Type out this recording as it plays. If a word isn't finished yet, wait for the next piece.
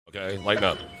Okay, lighten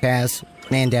up. Kaz,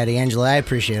 man, Daddy, Angela, I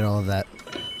appreciate all of that.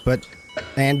 But,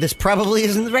 and this probably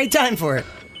isn't the right time for it.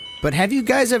 But have you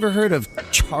guys ever heard of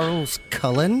Charles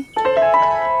Cullen?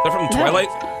 They're from Twilight?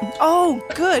 Oh,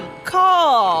 good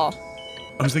call.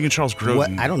 I was thinking Charles Grodin.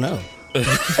 What? I don't know. Was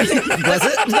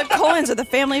it? The Cullens are the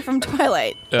family from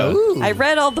Twilight. Yeah. I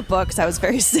read all the books. I was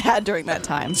very sad during that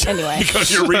time. Anyway.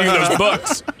 Because you're reading those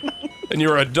books. And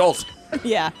you're an adult.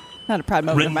 Yeah. Not a proud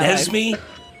moment in my life.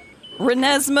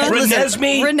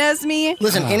 Renesmee.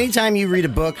 Listen, anytime you read a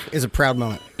book is a proud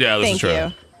moment. Yeah, this Thank is true.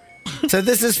 you. So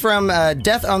this is from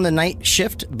Death on the Night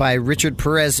Shift by Richard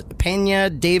Perez Pena,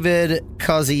 David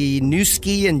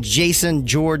Kozinski, and Jason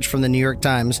George from the New York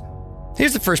Times.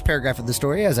 Here's the first paragraph of the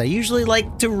story, as I usually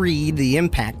like to read the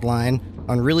impact line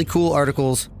on really cool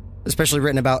articles, especially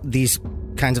written about these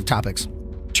kinds of topics.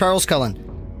 Charles Cullen.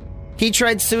 He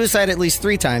tried suicide at least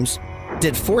 3 times,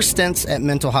 did 4 stints at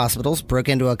mental hospitals, broke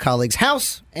into a colleague's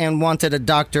house, and wanted a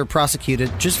doctor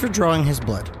prosecuted just for drawing his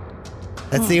blood.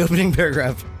 That's the opening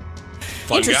paragraph.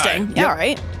 Fun Interesting. guy. Yeah, all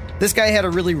right. This guy had a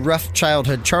really rough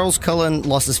childhood. Charles Cullen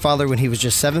lost his father when he was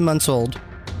just 7 months old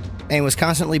and was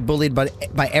constantly bullied by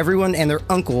everyone and their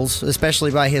uncles, especially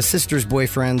by his sister's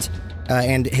boyfriends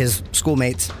and his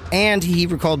schoolmates. And he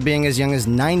recalled being as young as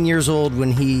 9 years old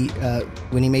when he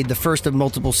made the first of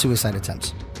multiple suicide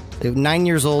attempts. 9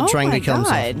 years old, trying to kill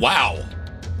himself. Wow.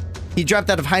 He dropped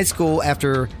out of high school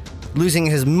after losing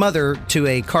his mother to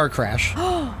a car crash.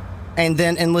 And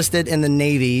then enlisted in the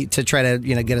Navy to try to,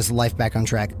 get his life back on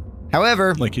track.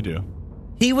 However, Like you do.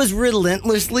 he was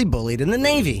relentlessly bullied in the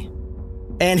Navy.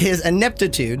 And his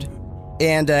ineptitude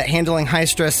and handling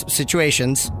high-stress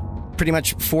situations pretty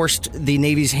much forced the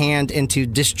Navy's hand into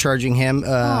discharging him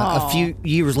a few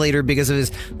years later because of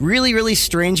his really, really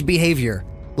strange behavior,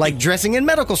 like dressing in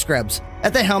medical scrubs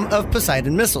at the helm of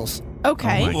Poseidon missiles.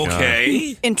 Okay. Oh my God.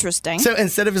 Okay. Interesting. So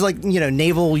instead of his,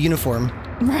 naval uniform,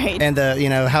 right. and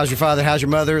how's your father, how's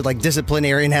your mother,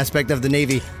 disciplinarian aspect of the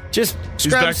Navy, just He's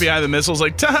scrubs. back behind the missiles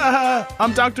like, ta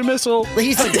I'm Dr. Missile.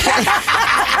 He's like,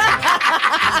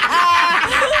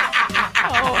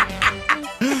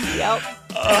 Yep.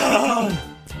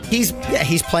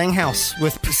 he's playing house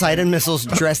with Poseidon missiles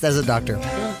dressed as a doctor.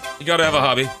 You gotta have a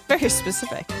hobby. Very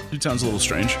specific. It sounds a little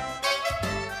strange.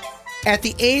 At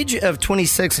the age of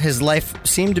 26, his life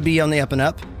seemed to be on the up and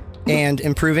up and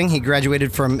improving. He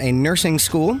graduated from a nursing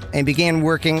school and began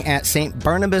working at St.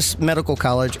 Barnabas Medical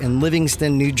College in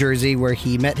Livingston, New Jersey, where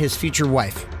he met his future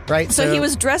wife, right? So he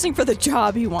was dressing for the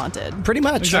job he wanted. pretty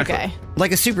much Exactly. Okay.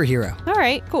 like a superhero. All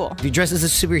right, cool. If you dress as a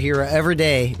superhero every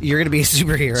day, you're going to be a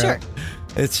superhero. Sure.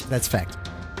 That's fact.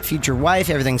 Future wife,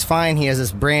 everything's fine. He has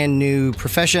this brand new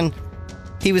profession.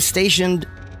 He was stationed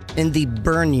in the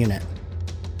burn unit.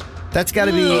 That's got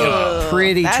to be a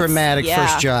pretty traumatic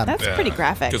first job. That's pretty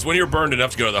graphic. Because when you're burned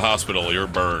enough to go to the hospital, you're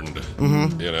burned.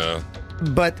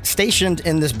 Mm-hmm. But stationed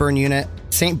in this burn unit,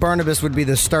 St. Barnabas would be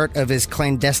the start of his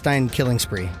clandestine killing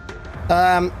spree.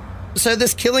 So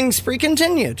this killing spree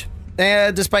continued,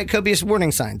 despite copious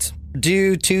warning signs,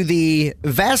 due to the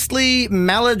vastly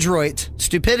maladroit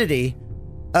stupidity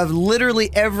of literally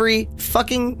every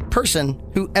fucking person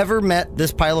who ever met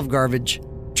this pile of garbage,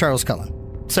 Charles Cullen.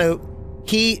 So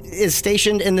he is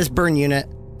stationed in this burn unit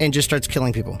and just starts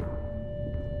killing people.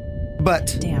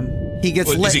 But Damn. he gets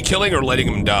Is he killing or letting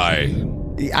him die?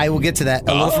 I will get to that.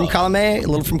 A little from column A, a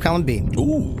little from column B.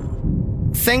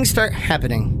 Ooh. Things start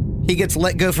happening. He gets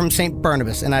let go from St.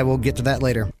 Barnabas, and I will get to that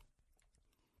later.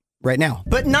 Right now.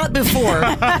 But not before.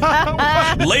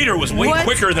 Later was way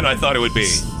quicker than I thought it would be.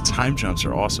 Time jumps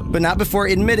are awesome. But not before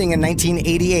admitting in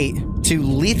 1988 to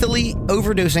lethally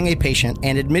overdosing a patient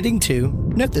and admitting to,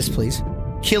 note this please,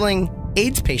 killing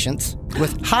AIDS patients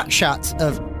with hot shots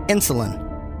of insulin.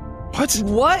 What?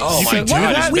 What? Oh my can do God!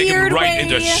 that? Just make him Weird right way.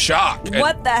 into shock. And-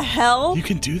 What the hell? You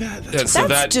can do that? That's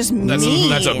just mean.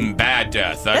 That's a bad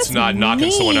death. That's not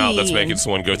knocking someone out. That's making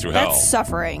someone go through hell. That's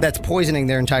suffering. That's poisoning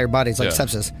their entire bodies like Yeah.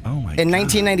 sepsis. Oh my In God.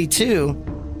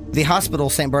 1992, the hospital,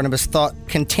 St. Barnabas, thought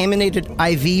contaminated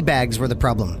IV bags were the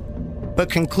problem, but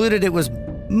concluded it was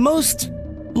most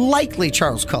likely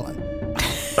Charles Cullen.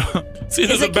 It's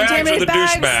either Is the it bags or contaminated the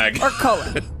bags douchebag. or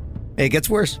Cullen? It gets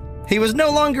worse. He was no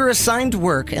longer assigned to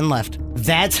work and left.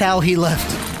 That's how he left.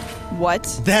 What?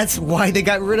 That's why they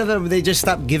got rid of him. They just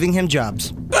stopped giving him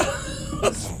jobs. They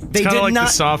It's did kind of like not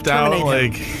the soft out,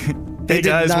 terminate him. like, They hey did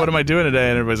guys, not- what am I doing today?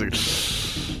 And everybody's like,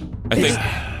 I think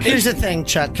Here's the thing,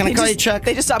 Chuck. Can I call you Chuck?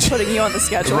 They just stopped putting you on the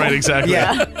schedule. right, exactly.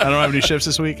 Yeah. I don't have any shifts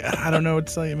this week. I don't know what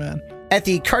to tell you, man. At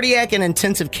the cardiac and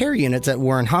intensive care units at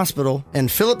Warren Hospital in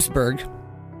Phillipsburg,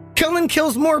 Cullen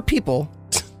kills more people,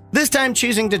 this time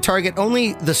choosing to target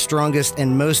only the strongest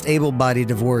and most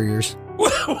able-bodied of warriors.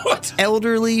 What?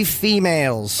 elderly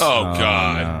females. Oh,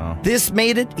 God. No. This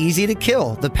made it easy to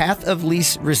kill. The path of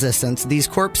least resistance. These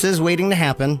corpses waiting to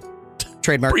happen.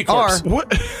 Trademark. Pre-corpse. Are,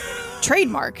 What?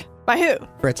 Trademark. By who?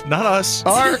 Fritz, Not us.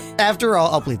 are, after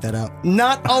all, I'll bleep that out,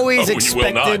 not always Oh, you will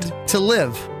expected to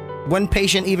live. One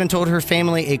patient even told her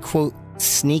family a, quote,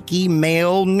 sneaky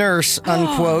male nurse,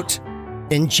 unquote,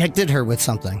 injected her with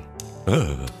something.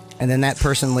 And then that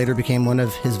person later became one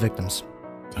of his victims.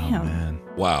 Oh, Damn. man.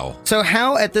 Wow. So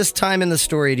how, at this time in the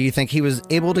story, do you think he was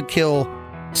able to kill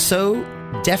so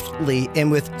deftly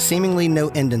and with seemingly no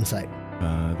end in sight?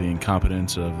 The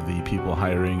incompetence of the people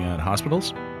hiring at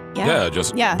hospitals. Yeah,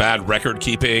 just Yeah. bad record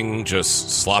keeping, just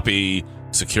sloppy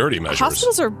security measures.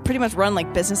 Hospitals are pretty much run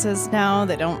like businesses now.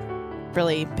 They don't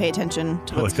really pay attention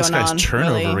to what's This going on. guy's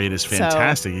turnover really. rate is So,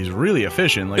 fantastic. He's really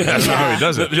efficient. Like, I don't know how he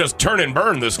does it. Just turn and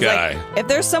burn this it's guy. like, if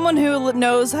there's someone who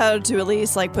knows how to at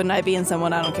least like put an IV in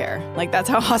someone, I don't care. Like that's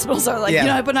how hospitals are. Like Yeah. you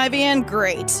know how to put an IV in,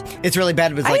 great. It's really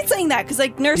bad. But I like, hate saying that because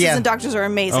like nurses Yeah. and doctors are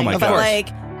amazing, Oh my but gosh.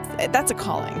 like that's a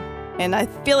calling, and I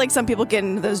feel like some people get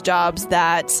into those jobs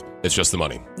that It's just the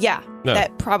money. yeah, No.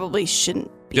 that probably shouldn't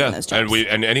be in Yeah, those jobs.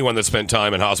 and anyone that spent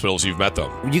time in hospitals, you've met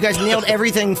them. you guys nailed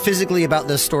everything physically about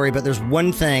this story, but there's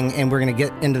one thing, and we're going to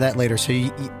get into that later. So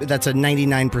that's a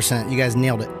 99%. You guys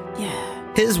nailed it. yeah,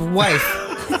 His wife,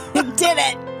 did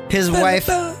it. his wife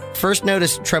first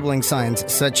noticed troubling signs,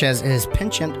 such as his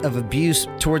penchant of abuse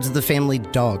towards the family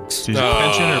dogs. Is it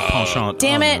penchant or penchant?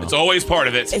 Damn it. no. It's always part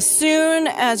of it. As soon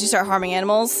as you start harming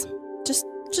animals,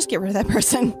 just get rid of that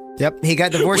person. Yep, he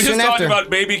got We divorced just soon talked after. about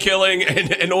baby killing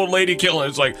and old lady killing.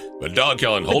 It's like, but dog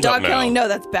killing, hold Dog up now. killing, no,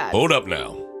 that's bad. Hold up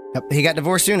now. Yep, he got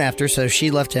divorced soon after, so she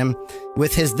left him,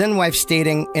 with his then wife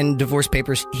stating in divorce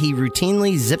papers he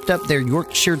routinely zipped up their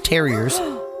Yorkshire Terriers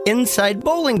inside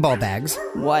bowling ball bags,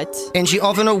 What? and she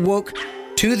often awoke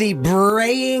to the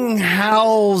braying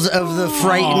howls of the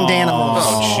frightened animals.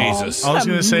 Oh, Jesus. I was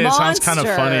going to say it sounds kind of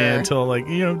monster. funny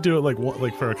until do it like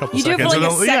for a couple You do it seconds. for like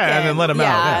a and second. then, yeah, and then let him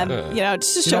out. Yeah. You know,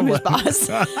 just show him who's boss.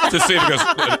 To see if it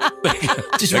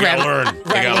goes. Just They gotta rattle, learn.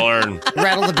 They gotta learn.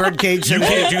 rattle the birdcage. You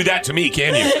can't do that to me,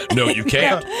 can you? No, you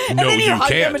can't. And No, then you you hug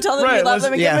them and can't. tell them you Right, love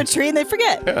them and yeah. give them a treat and they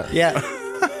forget. Yeah,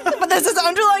 But there's this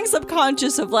underlying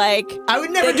subconscious of like, I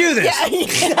would never do this.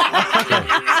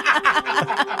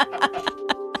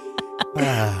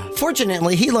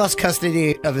 Fortunately, he lost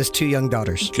custody of his two young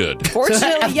daughters. Good.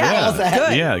 fortunately, yeah, all that-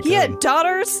 good. yeah, He good. had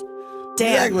daughters.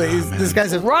 Damn. Exactly. This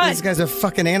guy's a Run. this guy's a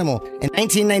fucking animal. In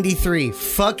 1993,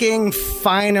 fucking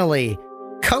finally,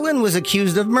 Cullen was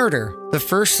accused of murder. The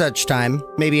first such time,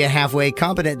 maybe a halfway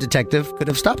competent detective could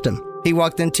have stopped him. He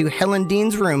walked into Helen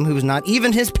Dean's room, who was not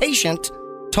even his patient,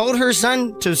 told her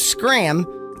son to scram,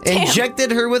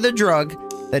 injected her with a drug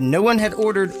that no one had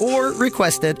ordered or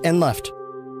requested, and left.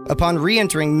 Upon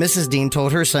re-entering, Mrs. Dean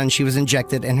told her son she was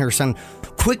injected, and her son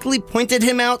quickly pointed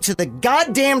him out to the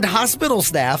goddamned hospital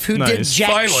staff who did Nice. jack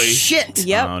Finally. shit.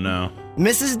 Yep. Oh, no.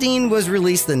 Mrs. Dean was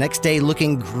released the next day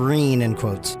looking green, in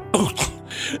quotes.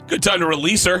 Good time to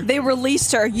release her. They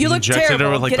released her. You look Injected her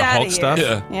terrible. with, like, Get the out Hulk of stuff? here.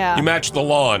 Yeah. Yeah. You matched the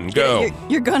lawn. Go.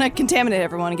 You're gonna contaminate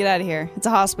everyone. Get out of here. It's a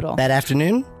hospital. That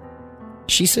afternoon,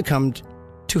 she succumbed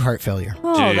to heart failure.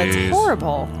 Oh, that's Jeez.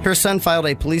 horrible. Her son filed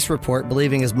a police report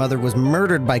believing his mother was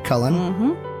murdered by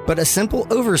Cullen, but a simple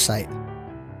oversight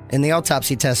in the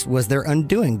autopsy test was their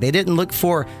undoing. They didn't look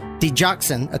for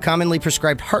digoxin, a commonly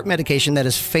prescribed heart medication that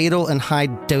is fatal in high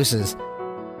doses.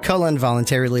 Cullen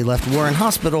voluntarily left Warren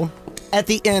Hospital at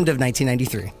the end of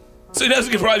 1993. So he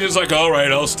doesn't get probably just like, all right,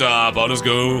 I'll stop. I'll just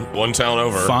go one town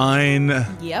over. Fine.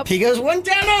 Yep. He goes one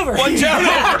down over. One town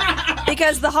over.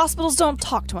 Because the hospitals don't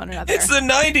talk to one another. It's the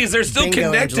 90s. They're still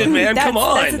Bingo, connected, Angela. man. Come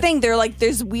on. That's the thing. They're like,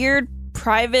 there's weird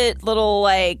private little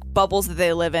like bubbles that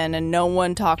they live in, and no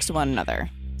one talks to one another.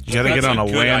 You got to get That's on a a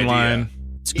good landline.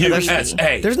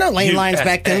 USA. There's no lane lines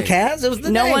back then, Kaz. It was the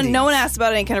No 90s. one asked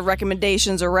about any kind of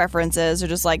recommendations or references. They're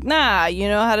just like, nah, you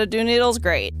know how to do needles,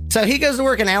 great. So he goes to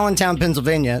work in Allentown,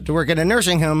 Pennsylvania, to work at a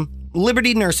nursing home,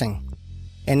 Liberty Nursing.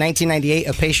 In 1998,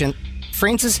 a patient,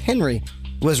 Francis Henry,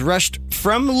 was rushed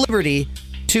from Liberty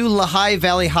to Lehigh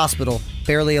Valley Hospital,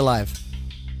 barely alive.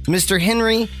 Mr.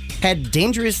 Henry had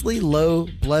dangerously low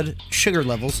blood sugar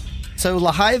levels, so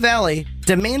Lehigh Valley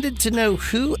demanded to know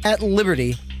who at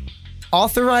Liberty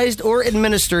authorized or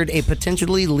administered a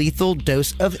potentially lethal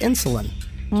dose of insulin.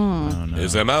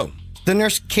 Is MO. The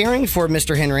nurse caring for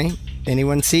Mr. Henry,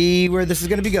 anyone see where this is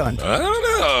going to be going? I don't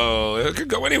know. It could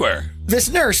go anywhere. This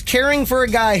nurse caring for a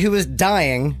guy who was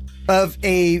dying of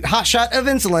a hot shot of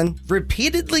insulin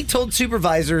repeatedly told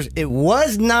supervisors it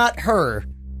was not her,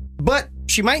 but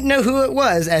she might know who it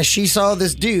was as she saw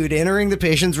this dude entering the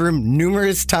patient's room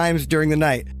numerous times during the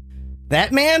night.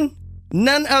 That man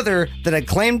None other than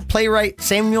acclaimed playwright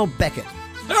Samuel Beckett.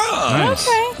 Nice.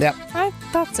 Okay. Yep. I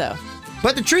thought so.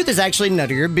 But the truth is actually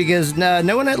nuttier because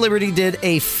no one at Liberty did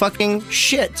a fucking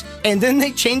shit. And then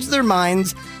they changed their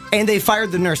minds and they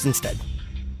fired the nurse instead.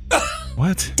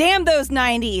 What? Damn those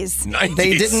 90s. 90s.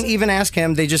 They didn't even ask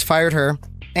him. They just fired her.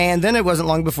 And then it wasn't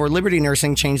long before Liberty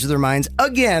Nursing changed their minds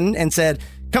again and said,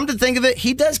 come to think of it,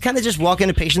 he does kind of just walk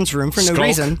into patients' room for no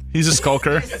reason. He's a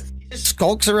skulker. Just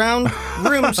skulks around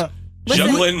rooms.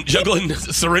 Juggling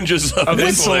syringes of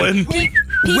insulin.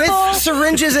 With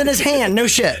syringes in his hand. No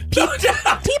shit.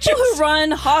 People who run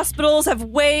hospitals have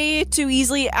way too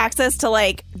easily access to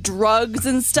like drugs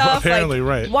and stuff. Apparently,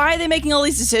 like, right. Why are they making all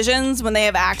these decisions when they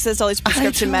have access to all these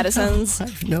prescription medicines? I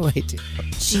have no idea.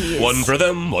 Jeez. One for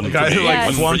them, one for guy me, who, like,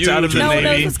 one for flunked you. out of the No one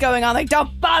knows Navy. what's going on. Like,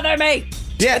 don't bother me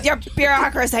with your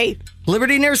bureaucracy.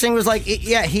 Liberty Nursing was like,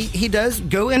 yeah, he does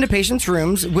go into patients'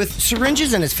 rooms with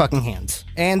syringes in his fucking hands.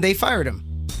 And they fired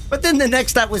him. But then the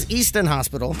next stop was Easton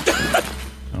Hospital.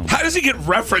 How does he get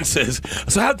references?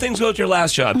 So how'd things go at your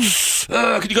last job?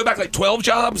 Could you go back like 12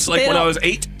 jobs? Like They when I don't- was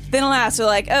 8? They don't ask. They're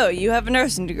like, oh, you have a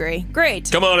nursing degree. Great.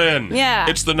 Come on in. Yeah.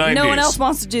 It's the 90s. No one else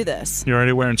wants to do this. You're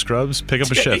already wearing scrubs? Pick up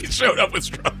a He shift. showed up with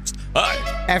strokes. Hi.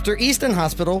 After Easton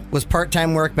Hospital was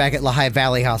part-time work back at Lehigh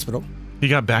Valley Hospital. He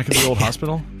got back at the old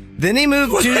hospital? Then he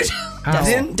moved to... How?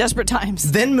 Desperate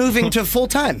times. Then moving to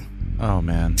full-time. Oh,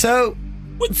 man. So...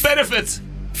 With benefits.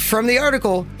 From the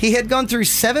article, he had gone through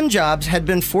 7 jobs, had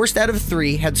been forced out of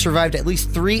 3, had survived at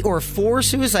least 3 or 4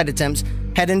 suicide attempts,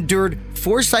 had endured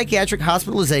 4 psychiatric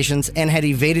hospitalizations, and had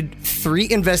evaded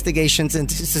 3 investigations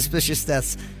into suspicious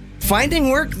deaths. Finding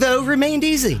work, though, remained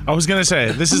easy. I was going to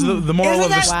say, this is the moral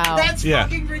Isn't of the Wow. That's Yeah.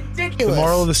 fucking ridiculous. The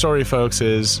moral of the story, folks,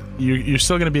 is you're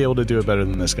still going to be able to do it better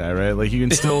than this guy, right? Like, you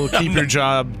can still keep your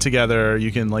job together.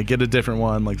 You can, like, get a different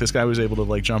one. Like, this guy was able to,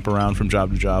 like, jump around from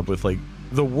job to job with, like,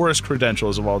 the worst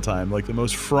credentials of all time. Like, the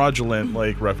most fraudulent,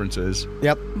 like, references.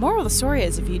 Yep. Moral of the story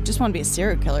is if you just want to be a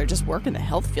serial killer, just work in the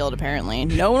health field, apparently.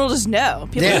 No one will just know.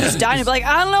 People Yeah. will just die and be like,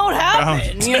 I don't know what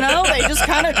happened. You know? They just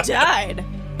kind of died.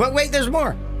 But wait, there's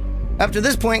more. Up to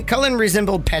this point, Cullen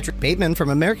resembled Patrick Bateman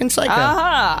from American Psycho,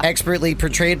 Aha. expertly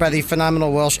portrayed by the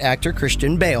phenomenal Welsh actor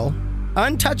Christian Bale.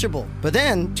 Untouchable. But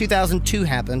then, 2002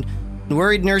 happened.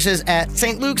 Worried nurses at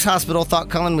St. Luke's Hospital thought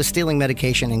Cullen was stealing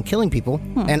medication and killing people,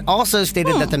 and also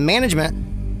stated that the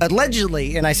management,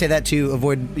 allegedly, and I say that to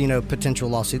avoid, potential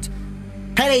lawsuits,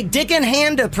 had a dick in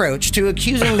hand approach to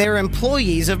accusing their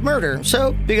employees of murder.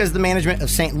 So, because the management of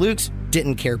St. Luke's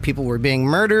didn't care people were being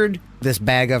murdered, this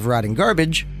bag of rotting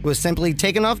garbage was simply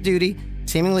taken off duty,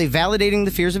 seemingly validating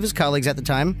the fears of his colleagues at the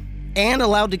time, and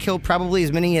allowed to kill probably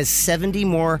as many as 70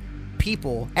 more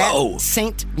people Whoa. at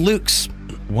St. Luke's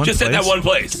One Just at that place? one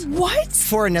place. What?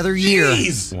 for another year.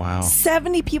 Jeez. Wow.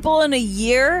 70 people in a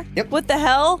year? Yep. What the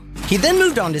hell? He then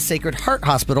moved on to Sacred Heart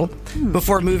Hospital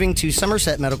before moving to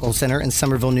Somerset Medical Center in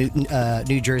Somerville,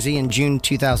 New Jersey in June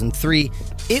 2003.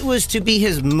 It was to be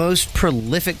his most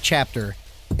prolific chapter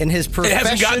in his professional...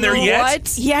 hasn't gotten there yet? What?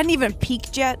 He hadn't even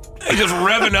peaked yet? He's just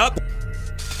revving up.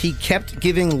 He kept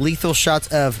giving lethal shots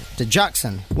of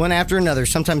digoxin, one after another,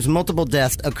 sometimes multiple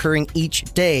deaths occurring each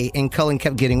day, and Cullen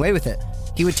kept getting away with it.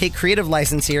 He would take creative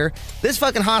license here. This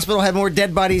fucking hospital had more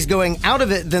dead bodies going out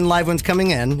of it than live ones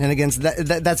coming in. And again,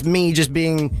 that's me just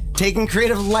taking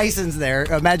creative license there.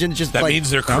 Imagine just That like means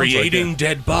they're creating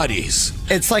dead bodies.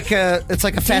 it's like a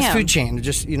fast Damn. food chain.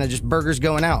 Just burgers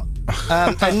going out.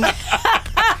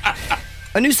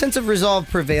 A new sense of resolve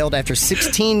prevailed after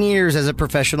 16 years as a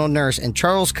professional nurse, and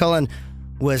Charles Cullen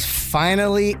was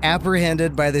finally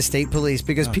apprehended by the state police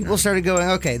because people started going,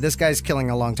 okay, this guy's killing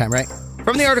a long time, right?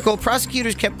 From the article,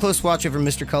 prosecutors kept close watch over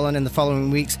Mr. Cullen in the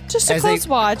following weeks. Just a close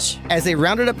watch. As they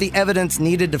rounded up the evidence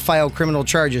needed to file criminal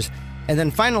charges. And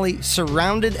then finally,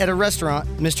 surrounded at a restaurant,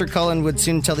 Mr. Cullen would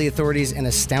soon tell the authorities an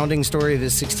astounding story of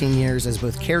his 16 years as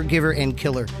both caregiver and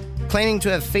killer, claiming to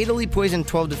have fatally poisoned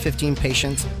 12 to 15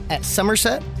 patients at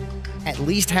Somerset, at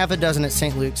least half a dozen at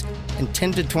St. Luke's, and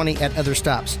 10 to 20 at other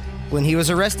stops. When he was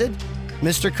arrested,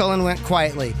 Mr. Cullen went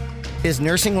quietly. His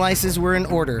nursing licenses were in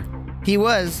order. He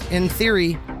was, in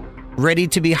theory, ready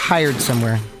to be hired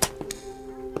somewhere.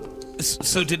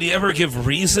 So did he ever give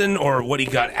reason or what he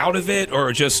got out of it,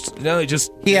 or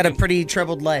He had a pretty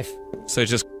troubled life. So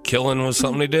just killing was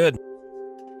something he did?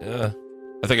 Yeah.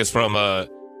 I think it's from,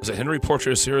 was it Henry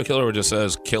Portrait of a Serial Killer, where it just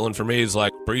says, killing for me is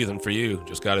like breathing for you.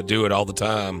 Just got to do it all the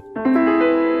time.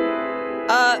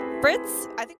 Fritz,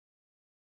 I think...